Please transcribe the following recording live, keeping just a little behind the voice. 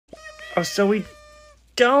Oh, so we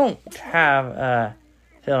don't have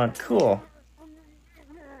villain. Cool.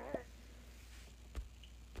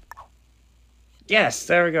 Yes,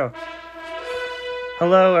 there we go.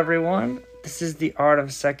 Hello, everyone. This is the Art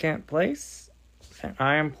of Second Place, and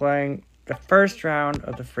I am playing the first round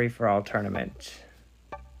of the free-for-all tournament.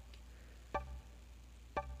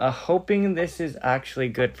 Hoping this is actually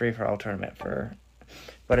good free-for-all tournament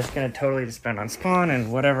but it's going to totally depend on spawn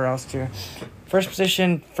and whatever else too. First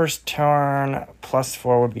position, first turn,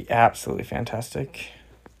 +4 would be absolutely fantastic.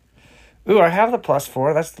 Ooh, I have the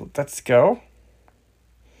 +4. Let's go.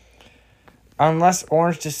 Unless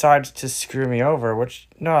orange decides to screw me over, which,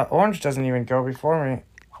 no, orange doesn't even go before me.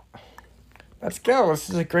 Let's go. This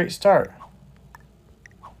is a great start.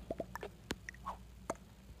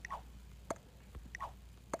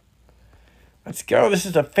 Let's go. This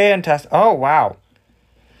is a fantastic... Oh, wow.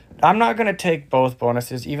 I'm not going to take both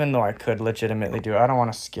bonuses, even though I could legitimately do it. I don't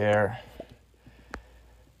want to scare...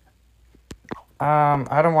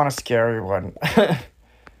 I don't want to scare everyone.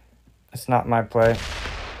 It's not my play.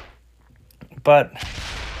 But...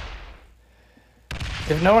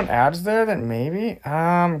 if no one adds there, then maybe.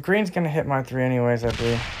 Green's going to hit my 3 anyways, I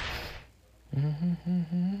believe.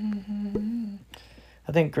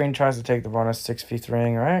 I think green tries to take the bonus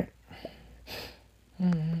 6v3ing, right?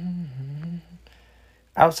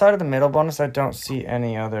 Outside of the middle bonus, I don't see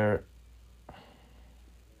any other...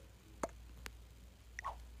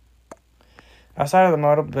 Outside of the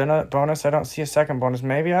modal bonus, I don't see a second bonus.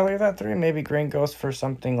 Maybe I leave that 3. Maybe green goes for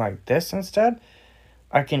something like this instead.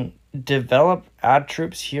 I can develop, add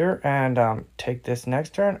troops here, and take this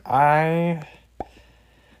next turn. I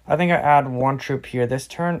think I add 1 troop here this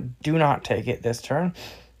turn. Do not take it this turn.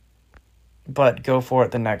 But go for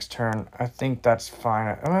it the next turn. I think that's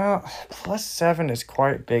fine. Well, +7 is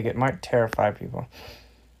quite big. It might terrify people.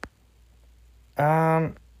 I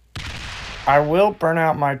will burn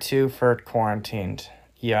out my 2 for quarantined.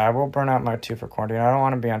 Yeah, I will burn out my 2 for quarantined. I don't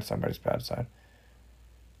want to be on somebody's bad side.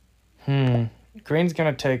 Green's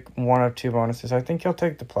going to take 1 of 2 bonuses. I think he'll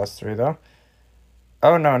take the +3, though.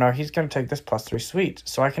 Oh, no. He's going to take this +3. Sweet.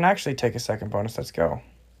 So I can actually take a second bonus. Let's go.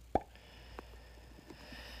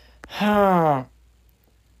 I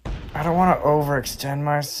don't want to overextend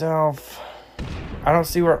myself. I don't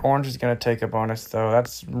see where orange is going to take a bonus, though.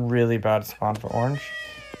 That's really bad spawn for orange.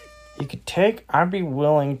 He could take... I'd be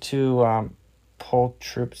willing to pull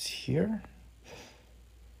troops here.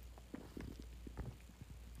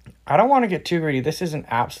 I don't want to get too greedy. This is an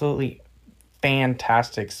absolutely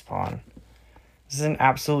fantastic spawn. This is an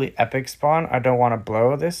absolutely epic spawn. I don't want to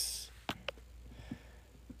blow this.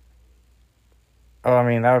 Oh, I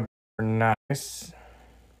mean, that would be nice.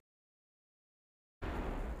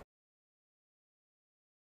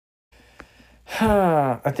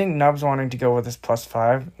 I think Nub's wanting to go with this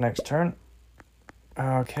 +5 next turn.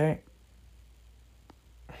 Okay.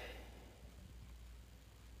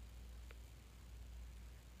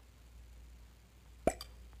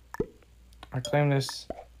 I claim this.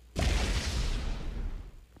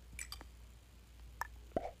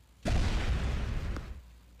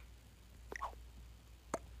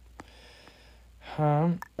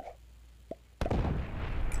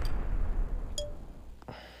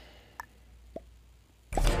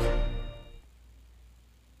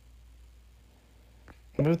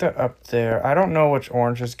 Move that up there. I don't know which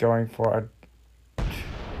orange is going for.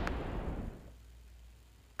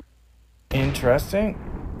 Interesting.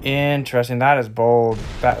 Interesting. That is bold.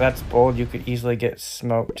 That's bold. You could easily get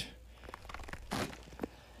smoked.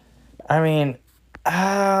 I mean,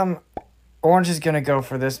 orange is going to go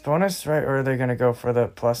for this bonus, right? Or are they going to go for the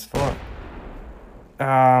 +4?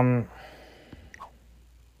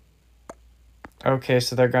 Okay,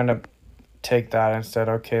 so they're going to take that instead.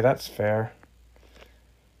 Okay, that's fair.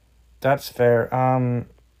 That's fair.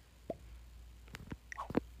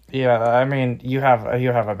 Yeah, I mean, you have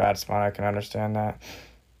a bad spawn. I can understand that.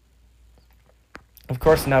 Of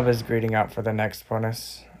course, Nub is greeting out for the next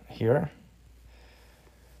bonus here.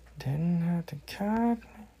 Didn't have to cut.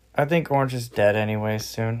 I think orange is dead anyway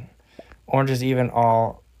soon. Orange is even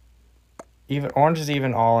all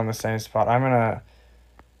in the same spot. I'm gonna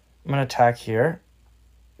attack here.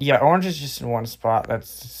 Yeah, orange is just in one spot. Let's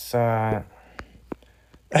see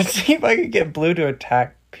if I could get blue to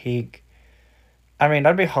attack peak. I mean,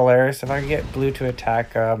 that'd be hilarious if I could get blue to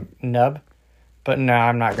attack Nub. But no,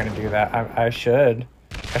 I'm not going to do that. I should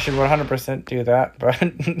 100% do that. But,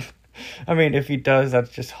 I mean, if he does, that's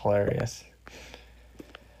just hilarious.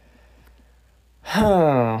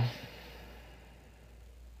 Huh.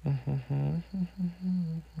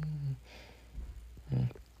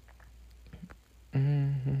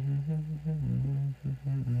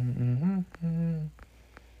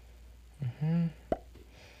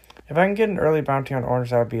 If I can get an early bounty on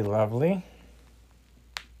orange, that would be lovely.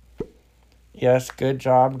 Yes, good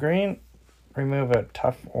job, green. Remove a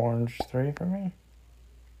tough orange 3 for me.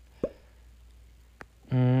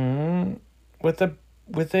 With a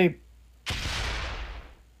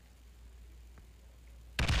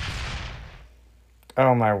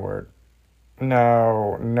oh my word.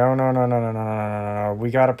 No. We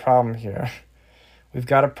got a problem here. We've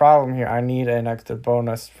got a problem here. I need an extra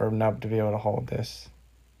bonus for Nub to be able to hold this.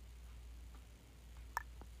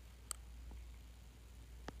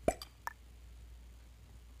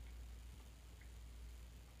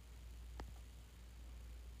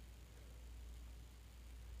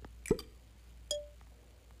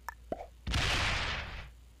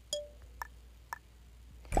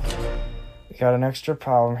 We got an extra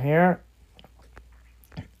problem here.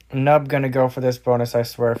 Nub gonna go for this bonus. I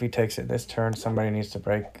swear if he takes it this turn, somebody needs to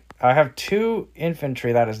break. I have 2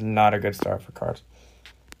 infantry. That is not a good start for cards.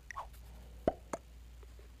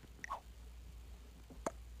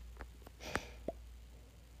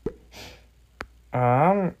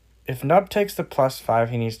 If Nub takes the +5,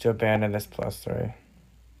 he needs to abandon this +3.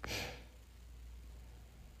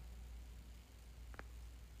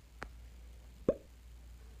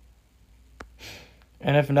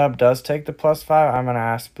 And if Nub does take the +5, I'm going to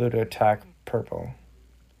ask blue to attack purple.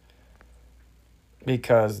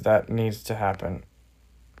 Because that needs to happen.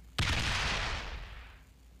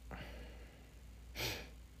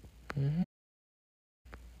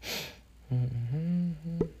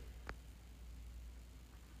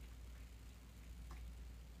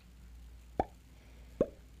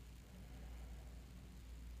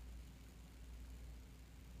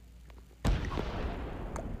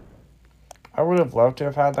 I would have loved to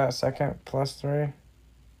have had that second +3.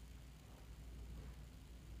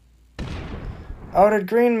 Oh, did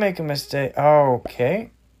green make a mistake? Oh,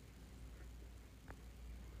 okay.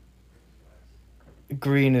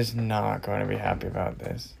 Green is not going to be happy about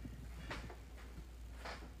this.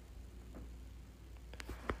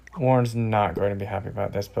 Warren's not going to be happy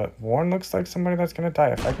about this, but Warren looks like somebody that's going to die.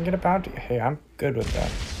 If I can get a bounty, hey, I'm good with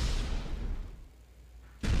that.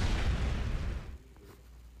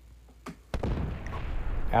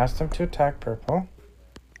 Asked him to attack purple.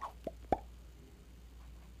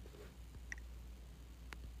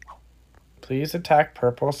 Please attack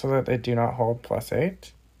purple so that they do not hold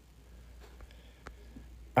 +8.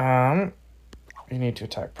 You need to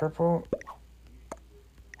attack purple.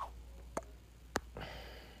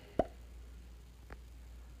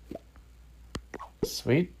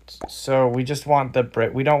 Sweet. So we just want the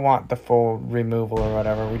break. We don't want the full removal or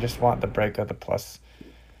whatever. We just want the break of the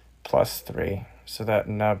 +3 so that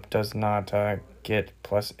Nub does not get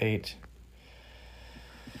 +8.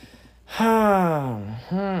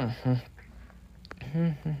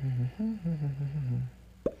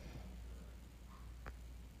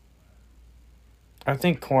 I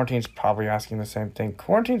think Quarantine's probably asking the same thing.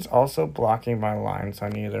 Quarantine's also blocking my lines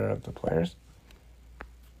on either of the players.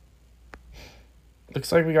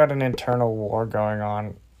 Looks like we got an internal war going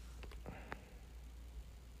on.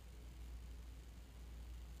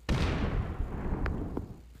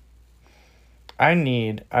 I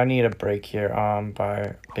need a break here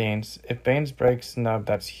by Bains. If Bains breaks Nub,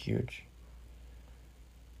 that's huge.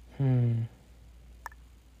 I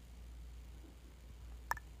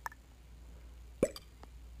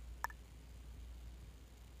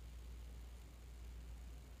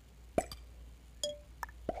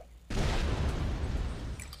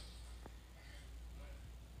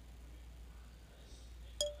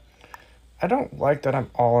don't like that I'm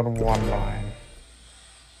all in one line.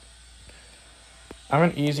 I'm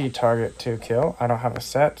an easy target to kill. I don't have a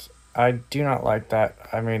set. I do not like that.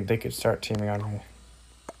 I mean, they could start teaming on me.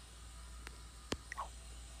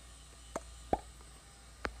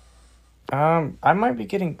 I might be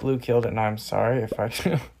getting blue killed and I'm sorry if I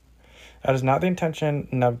do. That is not the intention.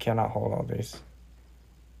 Nub cannot hold all these.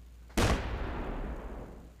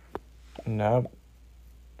 Nub.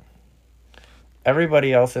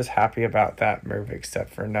 Everybody else is happy about that move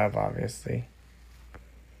except for Nub, obviously.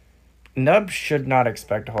 Nub should not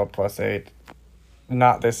expect to hold +8.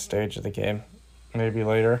 Not this stage of the game. Maybe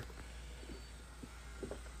later.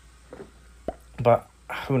 But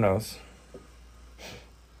who knows?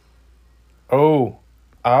 Oh.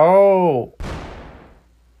 Oh.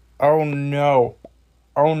 Oh no.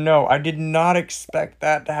 Oh no. I did not expect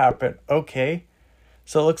that to happen. Okay.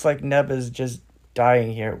 So it looks like Neb is just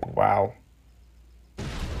dying here. Wow.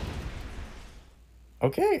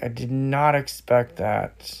 Okay. I did not expect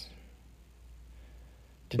that.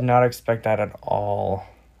 Did not expect that at all.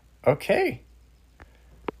 Okay.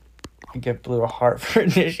 Give blue a heart for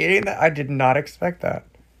initiating that. I did not expect that.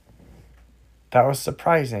 That was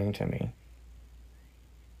surprising to me.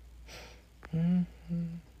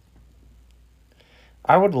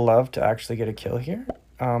 I would love to actually get a kill here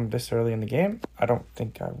this early in the game. I don't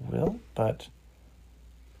think I will, but...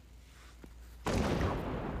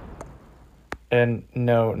 And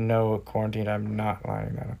no quarantine, I'm not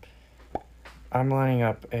lining that up. I'm lining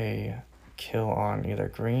up a kill on either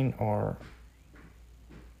green or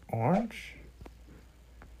orange.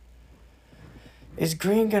 Is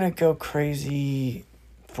green gonna go crazy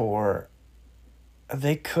for...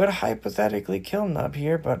 They could hypothetically kill Nub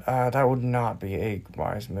here, but that would not be a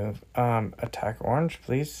wise move. Attack orange,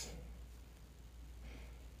 please.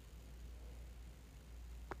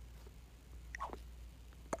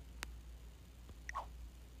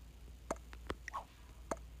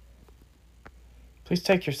 Please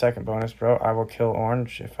take your second bonus, bro. I will kill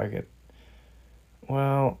orange if I get...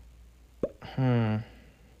 Well...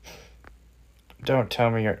 Don't tell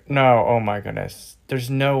me you're... No, oh my goodness. There's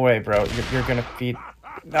no way, bro. You're gonna feed...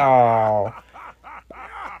 No.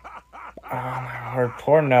 Oh my word,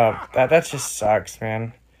 poor Nub. That just sucks,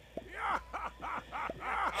 man.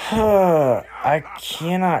 I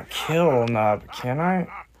cannot kill Nub, can I?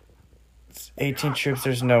 It's 18 troops,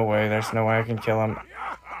 there's no way. There's no way I can kill him.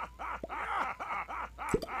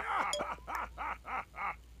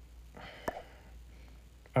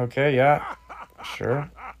 Okay, yeah. Sure.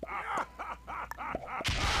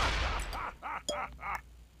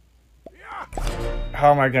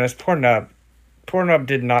 Oh my goodness, poor Nub. Poor Nub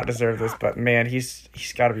did not deserve this, but man, he's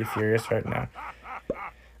got to be furious right now.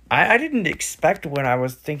 I didn't expect when I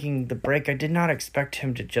was thinking the break, I did not expect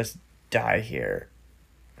him to just die here.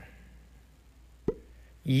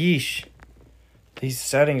 Yeesh. These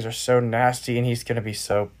settings are so nasty and he's going to be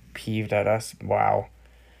so peeved at us. Wow.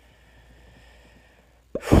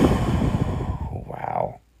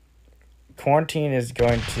 Wow. Quarantine is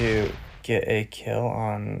going to get a kill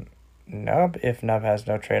on Nub if Nub has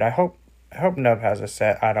no trade. I hope Nub has a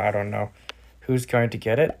set. I don't know who's going to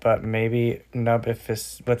get it, but maybe Nub if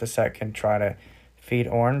this with a set can try to feed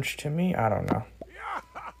orange to me. I don't know.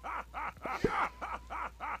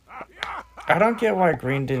 I don't get why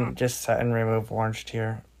green didn't just set and remove orange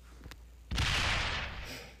here.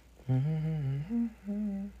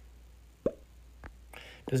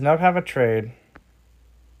 Does Nub have a trade?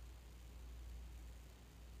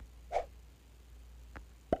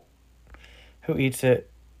 Who eats it?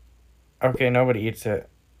 Okay, nobody eats it.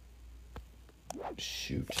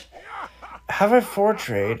 Shoot. Have a 4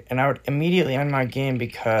 trade, and I would immediately end my game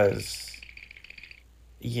because...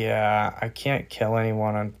 Yeah, I can't kill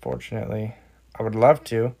anyone, unfortunately. I would love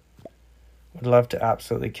to. Would love to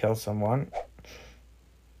absolutely kill someone.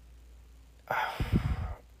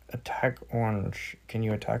 Attack orange. Can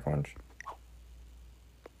you attack orange?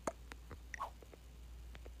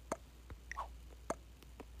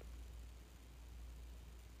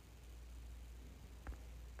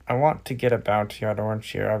 I want to get a bounty on orange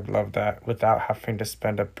here. I would love that without having to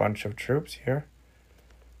spend a bunch of troops here.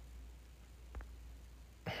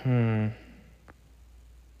 Come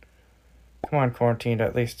on, quarantine, to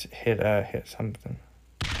at least hit something.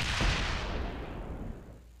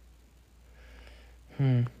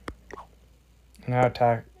 Now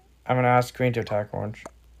attack. I'm gonna ask green to attack orange.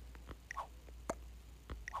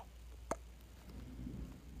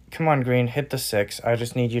 Come on, green, hit the 6. I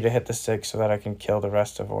just need you to hit the 6 so that I can kill the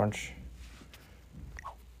rest of orange.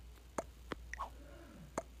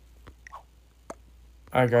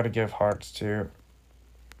 I gotta give hearts to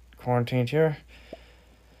quarantine here.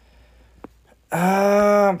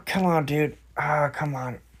 Come on, dude. Come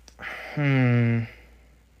on.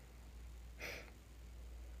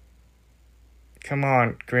 Come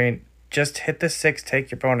on, green. Just hit the 6,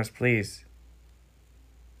 take your bonus, please.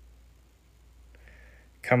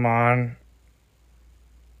 Come on.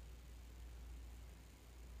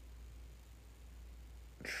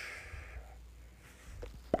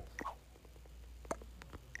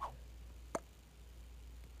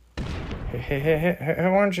 Hey,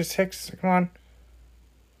 orange is 6. Come on.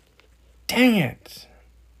 Dang it.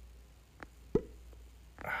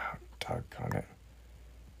 Oh, doggone it.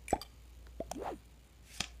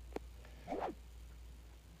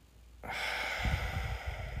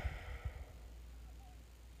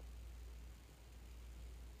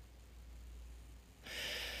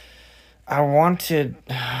 I wanted...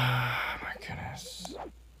 Oh, my goodness.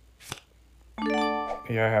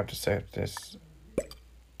 Yeah, I have to save this.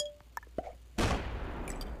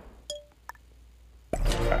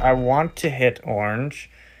 I want to hit orange,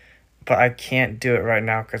 but I can't do it right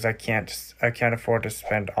now because I can't afford to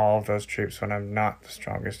spend all of those troops when I'm not the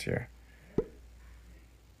strongest here.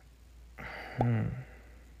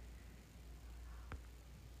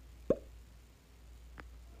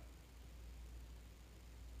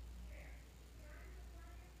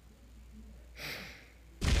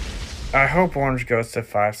 I hope orange goes to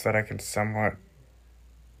 5 so that I can somewhat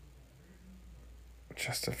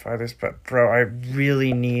justify this, but bro, I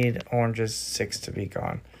really need orange's 6 to be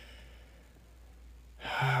gone.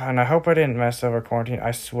 And I hope I didn't mess over quarantine.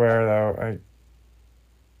 I swear though,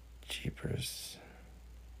 jeepers.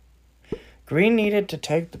 Green needed to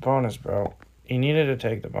take the bonus, bro. He needed to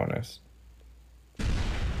take the bonus.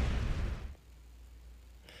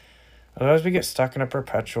 Otherwise we get stuck in a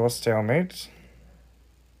perpetual stalemate.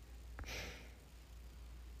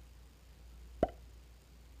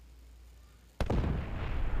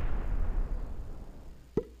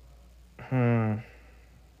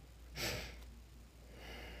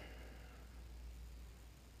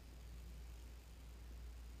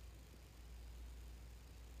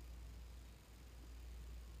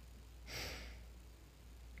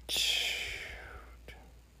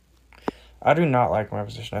 I do not like my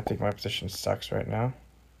position. I think my position sucks right now.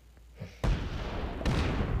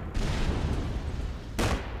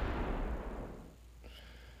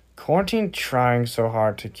 Quarantine trying so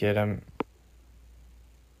hard to get him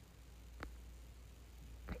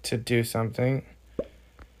to do something.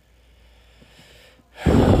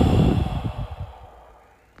 The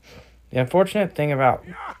unfortunate thing about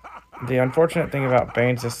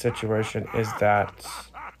Bains' situation is that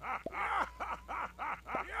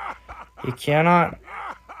he cannot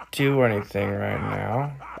do anything right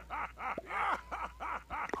now.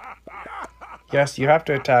 Yes, you have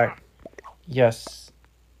to attack. Yes.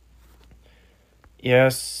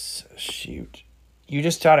 Yes. Shoot. You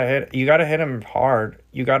just gotta hit. You gotta hit him hard.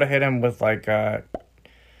 You gotta hit him with like I'm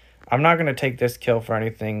not gonna take this kill for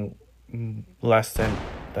anything less than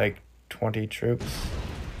like 20 troops.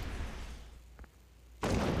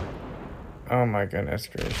 Oh my goodness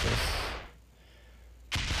gracious.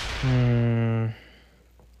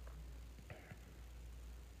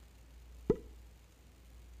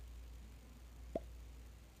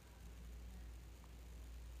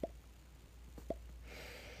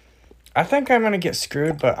 I think I'm gonna get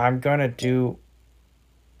screwed, but I'm gonna do...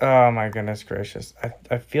 Oh my goodness gracious.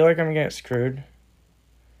 I feel like I'm gonna get screwed.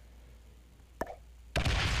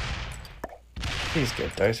 Please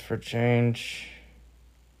get dice for change.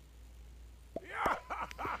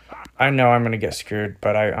 I know I'm gonna get screwed,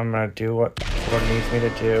 but I'm gonna do what needs me to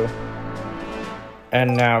do.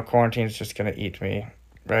 And now quarantine's just gonna eat me,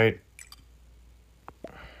 right?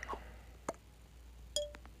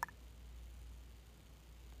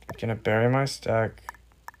 Gonna bury my stack.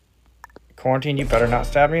 Quarantine, you better not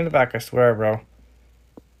stab me in the back, I swear, bro.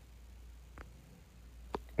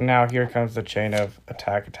 Now here comes the chain of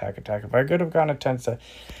attack, attack, attack. If I could have gotten a 10 set,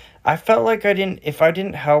 I felt like if I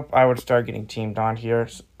didn't help, I would start getting teamed on here.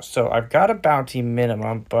 So I've got a bounty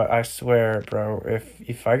minimum, but I swear, bro,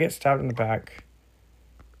 if I get stabbed in the back,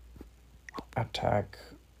 attack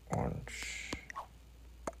orange.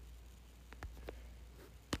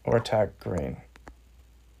 Or attack green.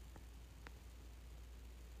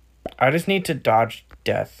 I just need to dodge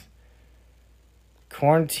death.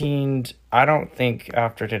 Quarantined, I don't think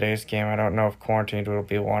after today's game, I don't know if Quarantined will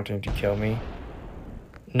be wanting to kill me.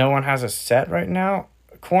 No one has a set right now.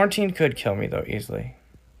 Quarantine could kill me though, easily.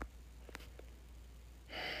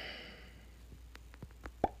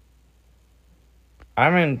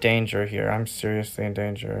 I'm in danger here. I'm seriously in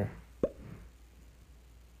danger.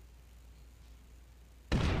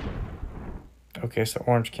 Okay, so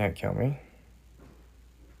orange can't kill me.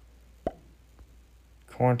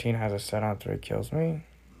 Quarantine has a set on 3, kills me.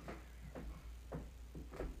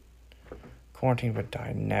 Quarantine would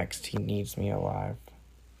die next. He needs me alive.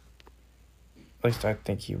 At least I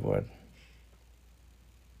think he would.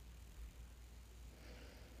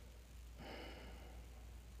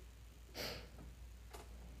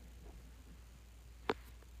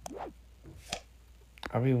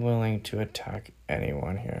 I'll be willing to attack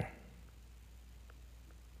anyone here.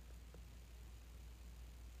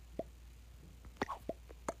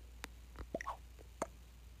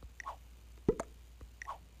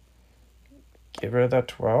 Get rid of that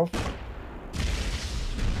 12.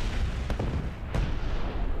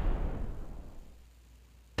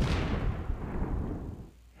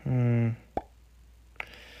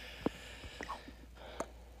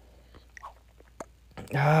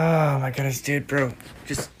 Oh my goodness, dude, bro.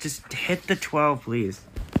 Just hit the 12, please.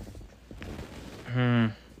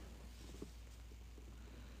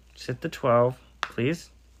 Just hit the 12, please.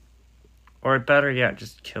 Or better yet,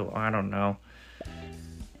 just kill. I don't know.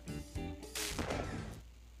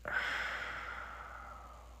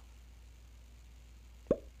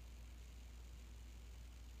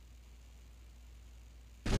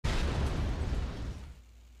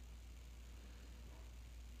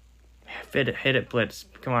 Hit it, blitz.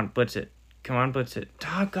 Come on, blitz it. Come on, blitz it.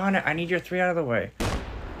 Doggone it, I need your 3 out of the way.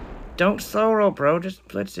 Don't slow roll, bro, just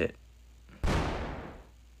blitz it.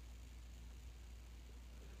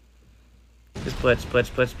 Just blitz.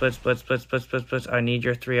 I need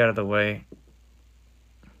your 3 out of the way.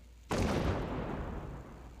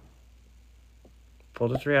 Pull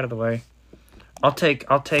the 3 out of the way. I'll take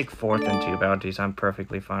 4th and 2 bounties. I'm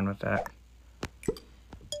perfectly fine with that.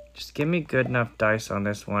 Just give me good enough dice on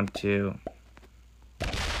this one too.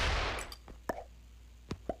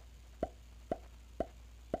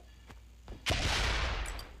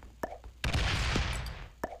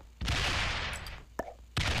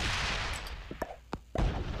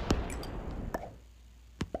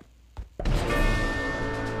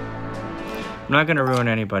 I'm not gonna ruin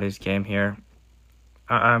anybody's game here.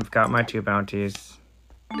 I've got my 2 bounties.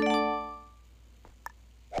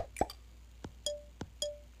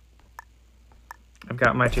 I've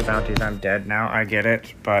got my 2 bounties. I'm dead now. I get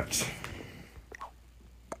it, but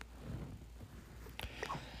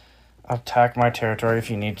I'll attack my territory if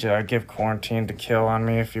you need to. I give Quarantine the kill on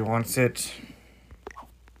me if he wants it.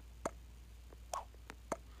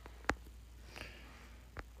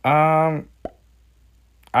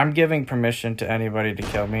 I'm giving permission to anybody to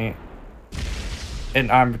kill me. And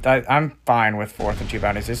I'm fine with 4th and 2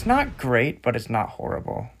 bounties. It's not great, but it's not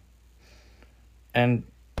horrible. And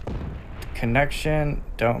connection,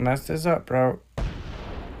 don't mess this up, bro.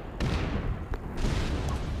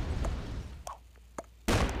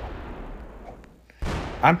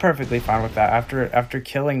 I'm perfectly fine with that. After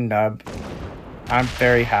killing Nub, I'm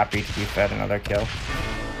very happy to be fed another kill.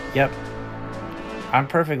 Yep. I'm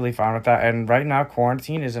perfectly fine with that. And right now,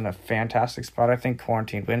 Quarantine is in a fantastic spot. I think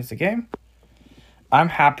Quarantine wins the game. I'm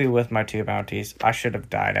happy with my 2 bounties. I should have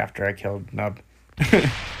died after I killed Nub.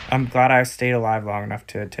 I'm glad I stayed alive long enough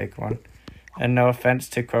to take one. And no offense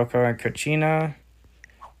to Cuoco and Cucina.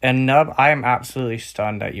 And Nub, I am absolutely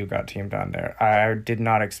stunned that you got teamed on there. I did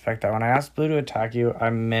not expect that. When I asked Blue to attack you,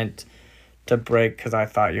 I meant to break because I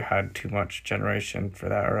thought you had too much generation for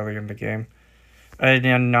that early in the game. I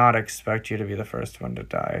did not expect you to be the first one to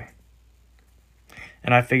die.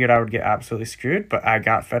 And I figured I would get absolutely screwed, but I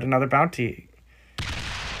got fed another bounty.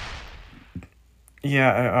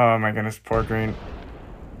 Yeah, oh my goodness, poor Green.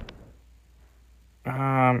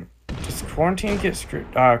 Does Quarantine get screwed?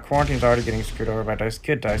 Quarantine's already getting screwed over by dice.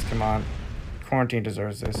 Good dice, come on. Quarantine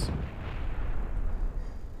deserves this.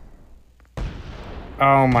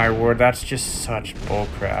 Oh my word, that's just such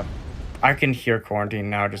bullcrap. I can hear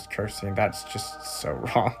Quarantine now just cursing. That's just so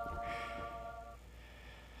wrong.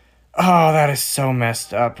 Oh, that is so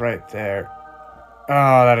messed up right there.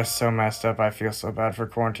 Oh, that is so messed up. I feel so bad for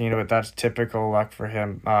Quarantine, but that's typical luck for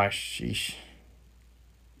him. Ah, sheesh.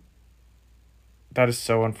 That is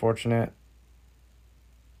so unfortunate.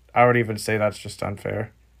 I would even say that's just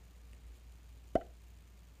unfair.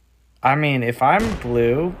 I mean, if I'm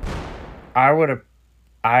blue, I would have...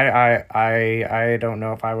 I don't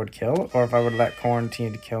know if I would kill or if I would let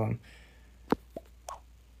Quarantine kill him.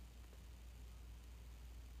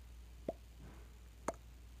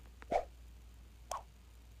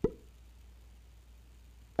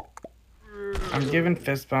 I'm giving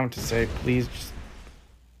fist bump to say, please, just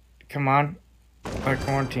come on, let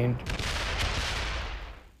Quarantine.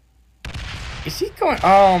 Is he going?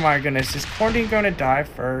 Oh my goodness, is Quarantine going to die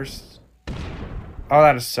first? Oh,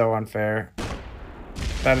 that is so unfair.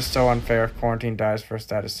 That is so unfair. If Quarantine dies first,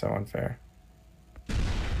 that is so unfair.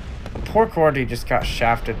 Poor Quarantine just got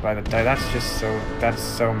shafted by the die. That's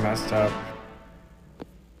so messed up.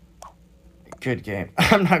 Good game.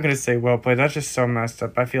 I'm not going to say well played. That's just so messed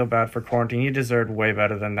up. I feel bad for Quarantine. He deserved way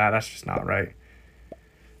better than that. That's just not right.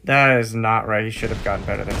 That is not right. He should have gotten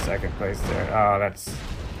better than 2nd place there. Oh, that's...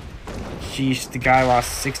 Sheesh. The guy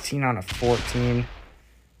lost 16 on a 14.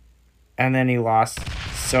 And then he lost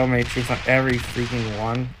so many troops on every freaking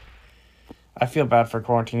one. I feel bad for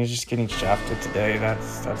Quarantine. He's just getting shafted today.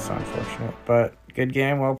 That's unfortunate. But good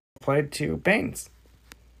game. Well played to Bains.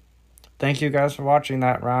 Thank you guys for watching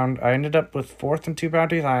that round. I ended up with 4th and 2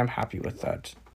 bounties. I am happy with that.